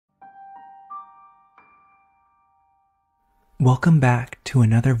Welcome back to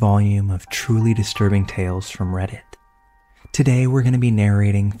another volume of truly disturbing tales from Reddit. Today we're going to be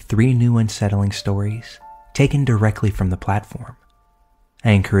narrating 3 new unsettling stories taken directly from the platform.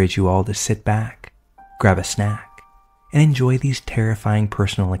 I encourage you all to sit back, grab a snack, and enjoy these terrifying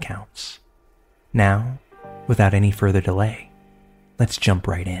personal accounts. Now, without any further delay, let's jump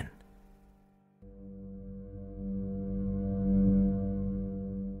right in.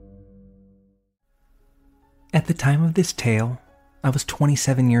 At the time of this tale, I was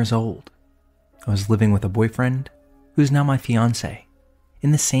 27 years old. I was living with a boyfriend, who's now my fiancé,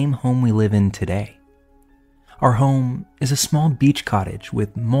 in the same home we live in today. Our home is a small beach cottage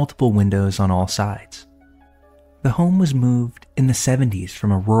with multiple windows on all sides. The home was moved in the 70s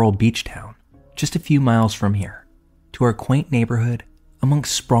from a rural beach town, just a few miles from here, to our quaint neighborhood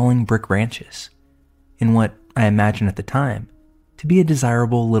amongst sprawling brick ranches, in what I imagined at the time to be a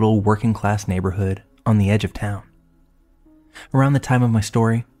desirable little working-class neighborhood on the edge of town. Around the time of my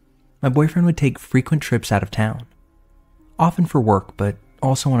story, my boyfriend would take frequent trips out of town, often for work, but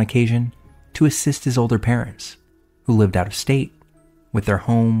also on occasion to assist his older parents, who lived out of state, with their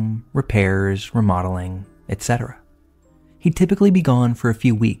home, repairs, remodeling, etc. He'd typically be gone for a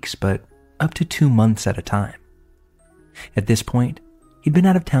few weeks, but up to 2 months at a time. At this point, he'd been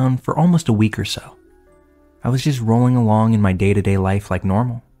out of town for almost a week or so. I was just rolling along in my day-to-day life like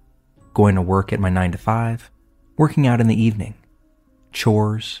normal, going to work at my 9 to 5, working out in the evening,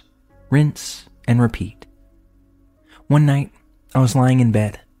 chores, rinse, and repeat. One night, I was lying in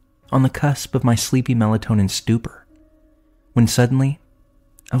bed, on the cusp of my sleepy melatonin stupor, when suddenly,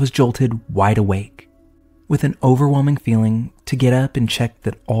 I was jolted wide awake, with an overwhelming feeling to get up and check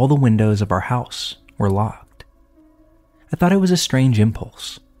that all the windows of our house were locked. I thought it was a strange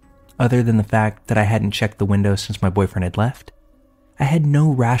impulse, other than the fact that I hadn't checked the windows since my boyfriend had left. I had no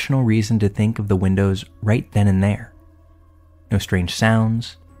rational reason to think of the windows right then and there. No strange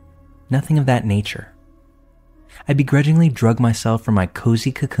sounds, nothing of that nature. I begrudgingly drug myself from my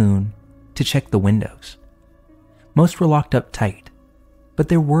cozy cocoon to check the windows. Most were locked up tight, but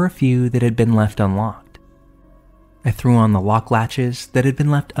there were a few that had been left unlocked. I threw on the lock latches that had been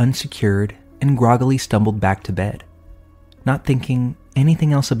left unsecured and groggily stumbled back to bed, not thinking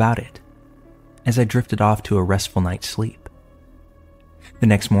anything else about it, as I drifted off to a restful night's sleep. The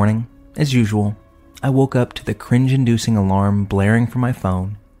next morning, as usual, I woke up to the cringe-inducing alarm blaring from my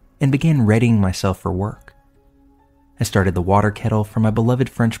phone and began readying myself for work. I started the water kettle for my beloved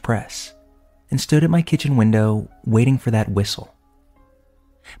French press and stood at my kitchen window waiting for that whistle.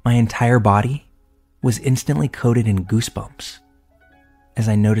 My entire body was instantly coated in goosebumps as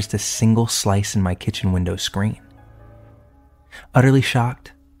I noticed a single slice in my kitchen window screen. Utterly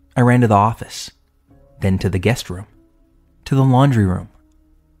shocked, I ran to the office, then to the guest room, to the laundry room,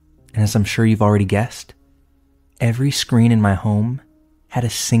 and as I'm sure you've already guessed, every screen in my home had a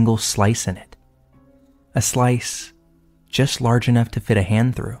single slice in it. A slice just large enough to fit a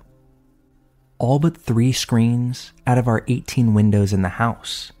hand through. All but 3 screens out of our 18 windows in the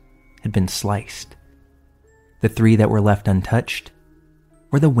house had been sliced. The 3 that were left untouched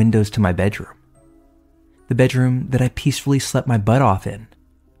were the windows to my bedroom. The bedroom that I peacefully slept my butt off in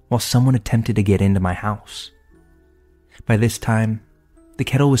while someone attempted to get into my house. By this time, the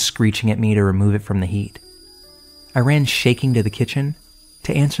kettle was screeching at me to remove it from the heat. I ran shaking to the kitchen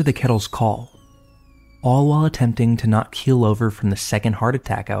to answer the kettle's call, all while attempting to not keel over from the second heart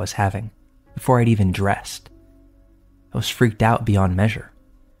attack I was having before I'd even dressed. I was freaked out beyond measure.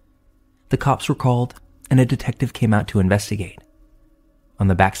 The cops were called and a detective came out to investigate. On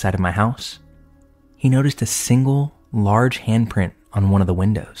the backside of my house, he noticed a single large handprint on one of the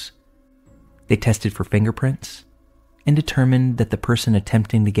windows. They tested for fingerprints and determined that the person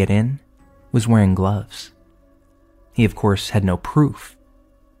attempting to get in was wearing gloves. He, of course, had no proof,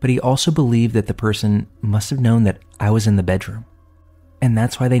 but he also believed that the person must have known that I was in the bedroom, and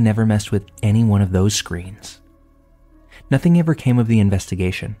that's why they never messed with any one of those screens. Nothing ever came of the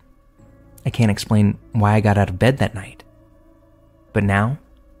investigation. I can't explain why I got out of bed that night, but now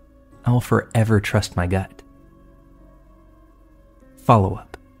I will forever trust my gut. Follow-up.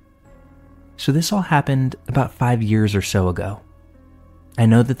 So this all happened about 5 years or so ago. I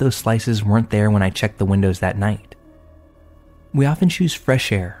know that those slices weren't there when I checked the windows that night. We often choose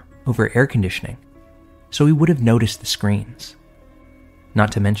fresh air over air conditioning, so we would have noticed the screens.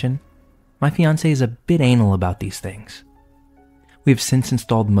 Not to mention, my fiancé is a bit anal about these things. We have since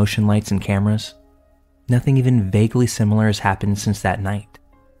installed motion lights and cameras. Nothing even vaguely similar has happened since that night.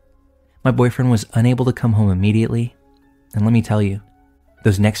 My boyfriend was unable to come home immediately, and let me tell you,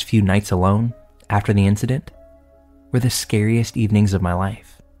 those next few nights alone, after the incident, were the scariest evenings of my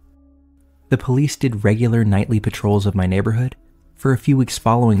life. The police did regular nightly patrols of my neighborhood for a few weeks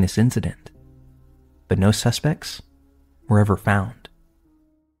following this incident, but no suspects were ever found.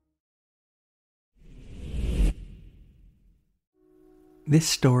 This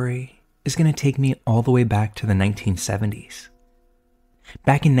story is going to take me all the way back to the 1970s.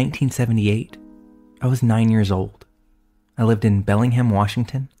 Back in 1978, I was 9 years old. I lived in Bellingham,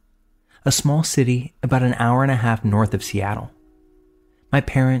 Washington, a small city about an hour and a half north of Seattle. My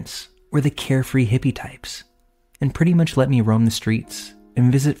parents were the carefree hippie types and pretty much let me roam the streets and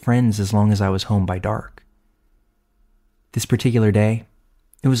visit friends as long as I was home by dark. This particular day,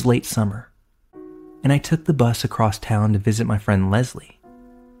 it was late summer, and I took the bus across town to visit my friend Leslie.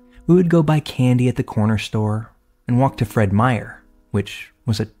 We would go buy candy at the corner store and walk to Fred Meyer, which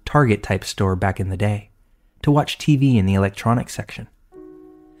was a Target-type store back in the day, to watch TV in the electronics section.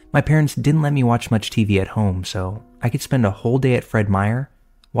 My parents didn't let me watch much TV at home, so I could spend a whole day at Fred Meyer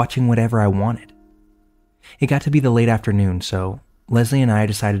watching whatever I wanted. It got to be the late afternoon, so Leslie and I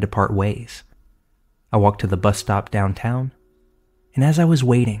decided to part ways. I walked to the bus stop downtown, and as I was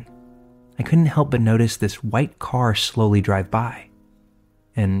waiting, I couldn't help but notice this white car slowly drive by,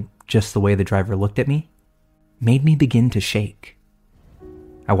 and just the way the driver looked at me made me begin to shake.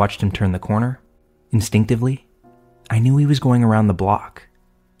 I watched him turn the corner. Instinctively, I knew he was going around the block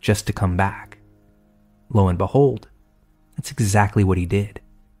just to come back. Lo and behold, that's exactly what he did.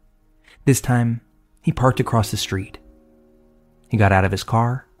 This time, he parked across the street. He got out of his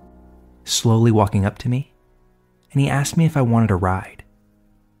car, slowly walking up to me, and he asked me if I wanted a ride.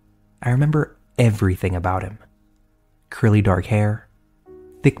 I remember everything about him. Curly dark hair,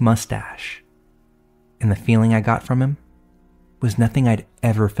 thick mustache, and the feeling I got from him was nothing I'd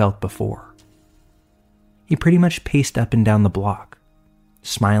ever felt before. He pretty much paced up and down the block,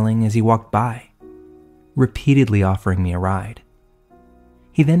 smiling as he walked by, repeatedly offering me a ride.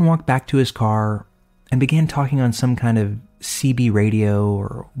 He then walked back to his car and began talking on some kind of CB radio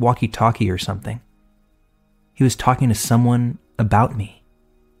or walkie-talkie or something. He was talking to someone about me.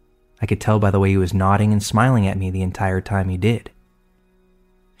 I could tell by the way he was nodding and smiling at me the entire time he did.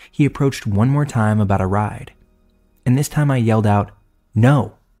 He approached one more time about a ride, and this time I yelled out,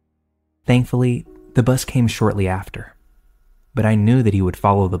 "No!" Thankfully, the bus came shortly after, but I knew that he would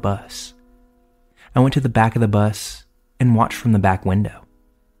follow the bus. I went to the back of the bus and watched from the back window.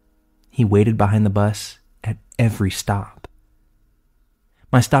 He waited behind the bus at every stop.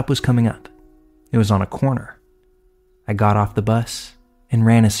 My stop was coming up. It was on a corner. I got off the bus and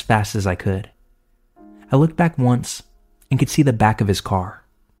ran as fast as I could. I looked back once and could see the back of his car.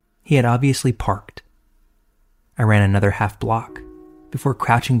 He had obviously parked. I ran another half block before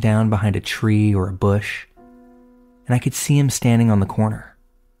crouching down behind a tree or a bush, and I could see him standing on the corner,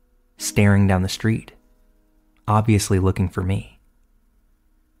 staring down the street, obviously looking for me.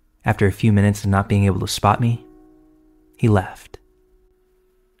 After a few minutes of not being able to spot me, he left.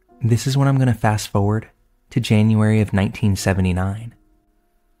 This is when I'm going to fast forward to January of 1979.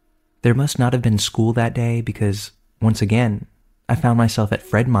 There must not have been school that day because, once again, I found myself at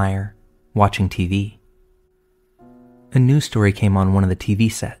Fred Meyer watching TV. A news story came on one of the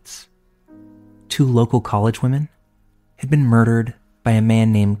TV sets. 2 local college women had been murdered by a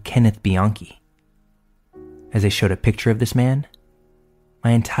man named Kenneth Bianchi. As they showed a picture of this man,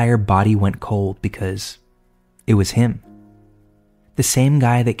 my entire body went cold because it was him. The same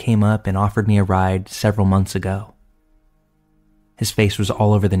guy that came up and offered me a ride several months ago. His face was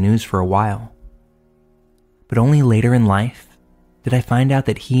all over the news for a while. But only later in life did I find out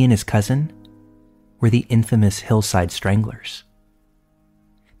that he and his cousin were the infamous Hillside Stranglers.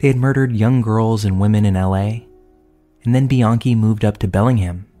 They had murdered young girls and women in LA, and then Bianchi moved up to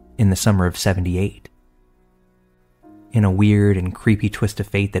Bellingham in the summer of '78. In a weird and creepy twist of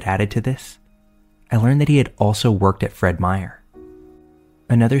fate that added to this, I learned that he had also worked at Fred Meyer.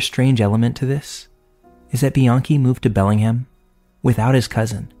 Another strange element to this is that Bianchi moved to Bellingham without his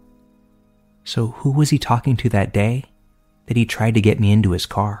cousin. So who was he talking to that day that he tried to get me into his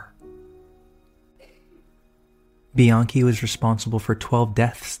car? Bianchi was responsible for 12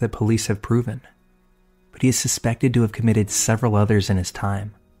 deaths that police have proven, but he is suspected to have committed several others in his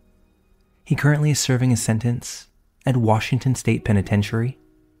time. He currently is serving a sentence at Washington State Penitentiary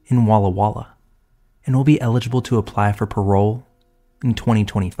in Walla Walla and will be eligible to apply for parole in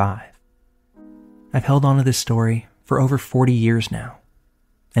 2025. I've held on to this story for over 40 years now,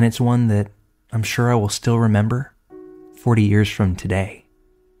 and it's one that I'm sure I will still remember 40 years from today.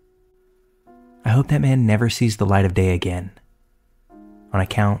 I hope that man never sees the light of day again, on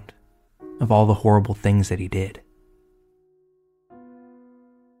account of all the horrible things that he did.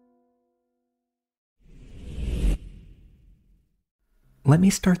 let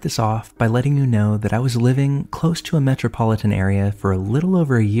me start this off by letting you know that I was living close to a metropolitan area for a little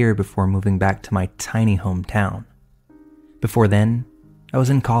over a year before moving back to my tiny hometown. Before then, I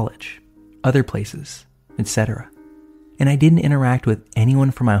was in college, other places, etc. And I didn't interact with anyone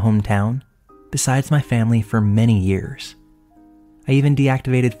from my hometown besides my family for many years. I even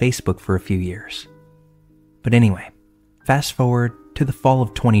deactivated Facebook for a few years. But anyway, fast forward to the fall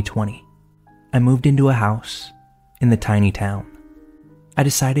of 2020. I moved into a house in the tiny town. I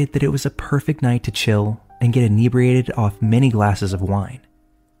decided that it was a perfect night to chill and get inebriated off many glasses of wine.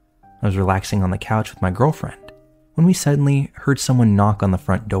 I was relaxing on the couch with my girlfriend when we suddenly heard someone knock on the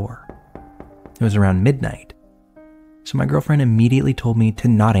front door. It was around midnight, so my girlfriend immediately told me to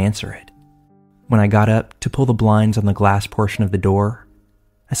not answer it. When I got up to pull the blinds on the glass portion of the door,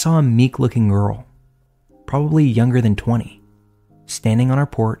 I saw a meek-looking girl, probably younger than 20, standing on our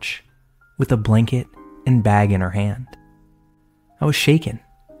porch with a blanket and bag in her hand. I was shaken,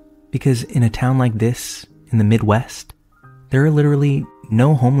 because in a town like this, in the Midwest, there are literally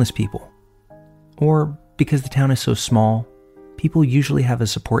no homeless people. Or because the town is so small, people usually have a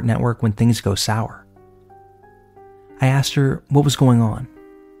support network when things go sour. I asked her what was going on,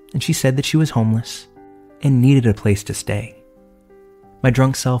 and she said that she was homeless and needed a place to stay. My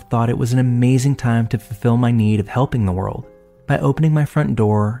drunk self thought it was an amazing time to fulfill my need of helping the world by opening my front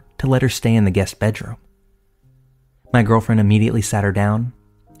door to let her stay in the guest bedroom. My girlfriend immediately sat her down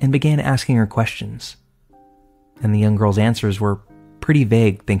and began asking her questions, and the young girl's answers were pretty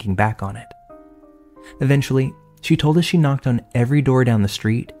vague thinking back on it. Eventually, she told us she knocked on every door down the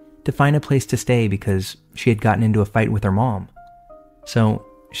street to find a place to stay because she had gotten into a fight with her mom. So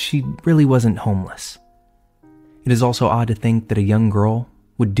she really wasn't homeless. It is also odd to think that a young girl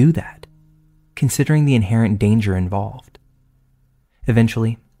would do that, considering the inherent danger involved.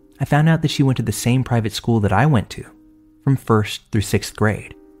 Eventually, I found out that she went to the same private school that I went to, from 1st through 6th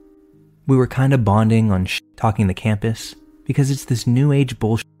grade. We were kind of bonding on talking the campus because it's this new age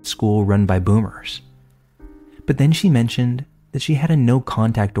bullshit school run by boomers. But then she mentioned that she had a no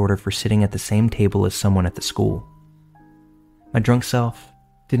contact order for sitting at the same table as someone at the school. My drunk self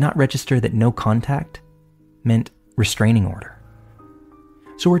did not register that no contact meant restraining order.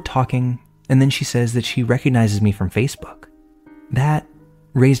 So we're talking, and then she says that she recognizes me from Facebook. That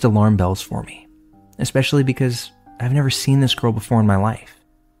raised alarm bells for me, especially because I've never seen this girl before in my life,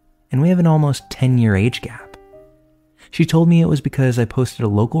 and we have an almost 10-year age gap. She told me it was because I posted a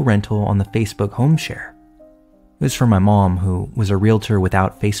local rental on the Facebook home share. It was for my mom, who was a realtor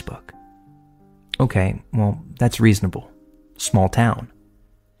without Facebook. Okay, well, that's reasonable. Small town.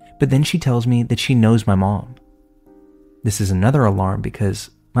 But then she tells me that she knows my mom. This is another alarm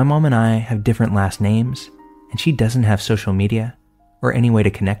because my mom and I have different last names, and she doesn't have social media or any way to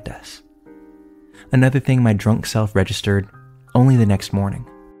connect us. Another thing my drunk self registered only the next morning.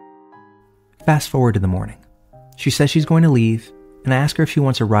 Fast forward to the morning. She says she's going to leave, and I ask her if she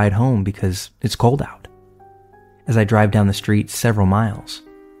wants a ride home because it's cold out. As I drive down the street several miles,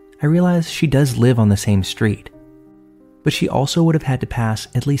 I realize she does live on the same street, but she also would have had to pass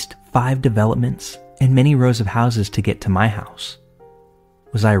at least 5 developments and many rows of houses to get to my house.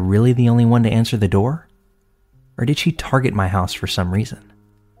 Was I really the only one to answer the door? Or did she target my house for some reason?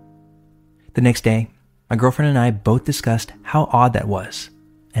 The next day, my girlfriend and I both discussed how odd that was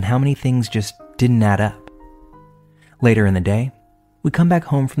and how many things just didn't add up. Later in the day, we come back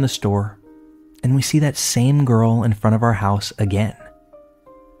home from the store and we see that same girl in front of our house again.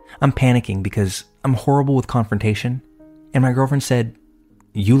 I'm panicking because I'm horrible with confrontation, and my girlfriend said,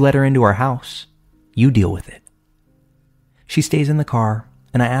 "You let her into our house. You deal with it." She stays in the car,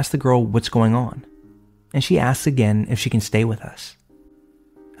 and I ask the girl what's going on, and she asks again if she can stay with us.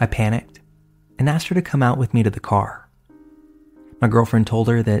 I panicked and asked her to come out with me to the car. My girlfriend told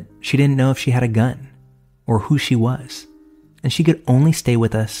her that she didn't know if she had a gun or who she was, and she could only stay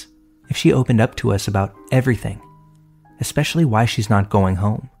with us if she opened up to us about everything, especially why she's not going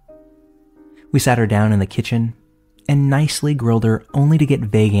home. We sat her down in the kitchen and nicely grilled her only to get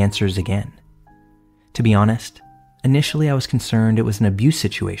vague answers again. To be honest, initially I was concerned it was an abuse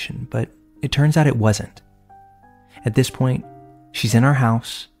situation, but it turns out it wasn't. At this point, she's in our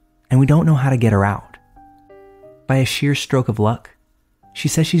house, and we don't know how to get her out. By a sheer stroke of luck, she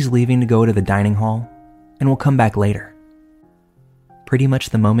says she's leaving to go to the dining hall and will come back later. Pretty much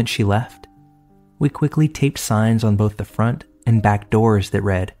the moment she left, we quickly taped signs on both the front and back doors that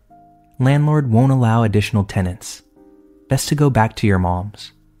read, "Landlord won't allow additional tenants. Best to go back to your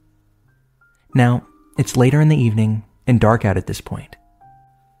mom's." Now, it's later in the evening and dark out at this point,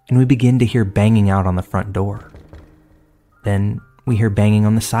 and we begin to hear banging out on the front door. Then we hear banging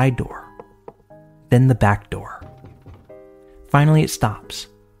on the side door. Then the back door. Finally, it stops.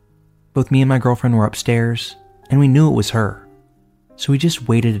 Both me and my girlfriend were upstairs, and we knew it was her, so we just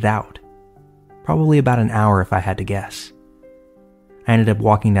waited it out. Probably about an hour if I had to guess. I ended up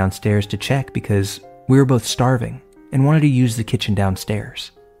walking downstairs to check because we were both starving and wanted to use the kitchen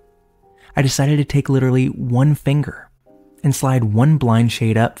downstairs. I decided to take literally one finger and slide one blind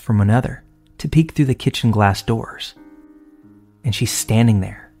shade up from another to peek through the kitchen glass doors. And she's standing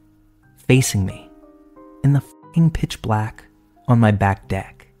there, facing me, in the fucking pitch black on my back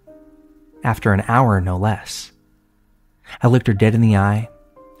deck. After an hour, no less. I looked her dead in the eye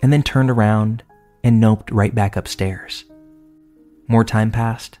and then turned around and noped right back upstairs. More time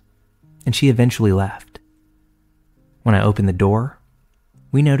passed, and she eventually left. When I opened the door,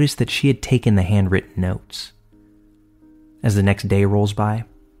 we noticed that she had taken the handwritten notes. As the next day rolls by,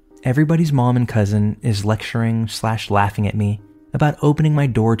 everybody's mom and cousin is lecturing/laughing at me about opening my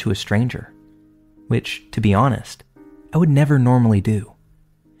door to a stranger, which, to be honest, I would never normally do.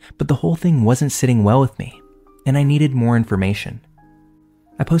 But the whole thing wasn't sitting well with me, and I needed more information.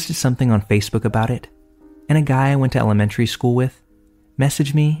 I posted something on Facebook about it, and a guy I went to elementary school with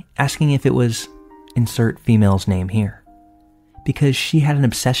messaged me asking if it was insert female's name here, because she had an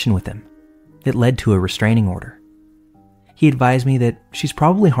obsession with him that led to a restraining order. He advised me that she's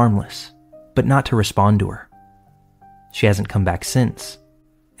probably harmless, but not to respond to her. She hasn't come back since,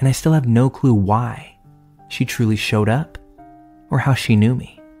 and I still have no clue why she truly showed up or how she knew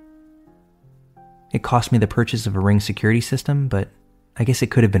me. It cost me the purchase of a Ring security system, but I guess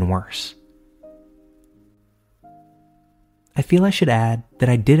it could have been worse. I feel I should add that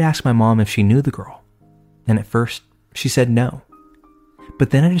I did ask my mom if she knew the girl, and at first she said no.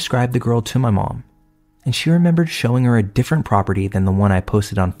 But then I described the girl to my mom, and she remembered showing her a different property than the one I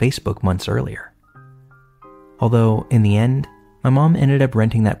posted on Facebook months earlier. Although, in the end, my mom ended up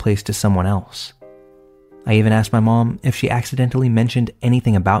renting that place to someone else. I even asked my mom if she accidentally mentioned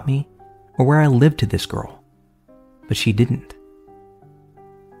anything about me or where I lived to this girl, but she didn't.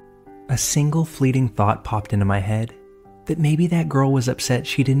 A single fleeting thought popped into my head that maybe that girl was upset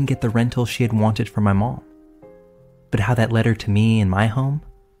she didn't get the rental she had wanted for my mom. But how that led her to me and my home,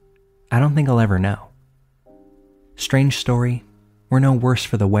 I don't think I'll ever know. Strange story, we're no worse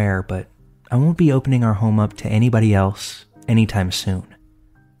for the wear, but I won't be opening our home up to anybody else anytime soon.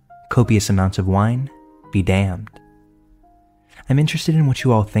 Copious amounts of wine, be damned. I'm interested in what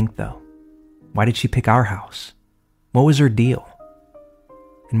you all think though. Why did she pick our house? What was her deal?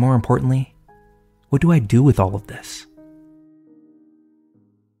 And more importantly, what do I do with all of this?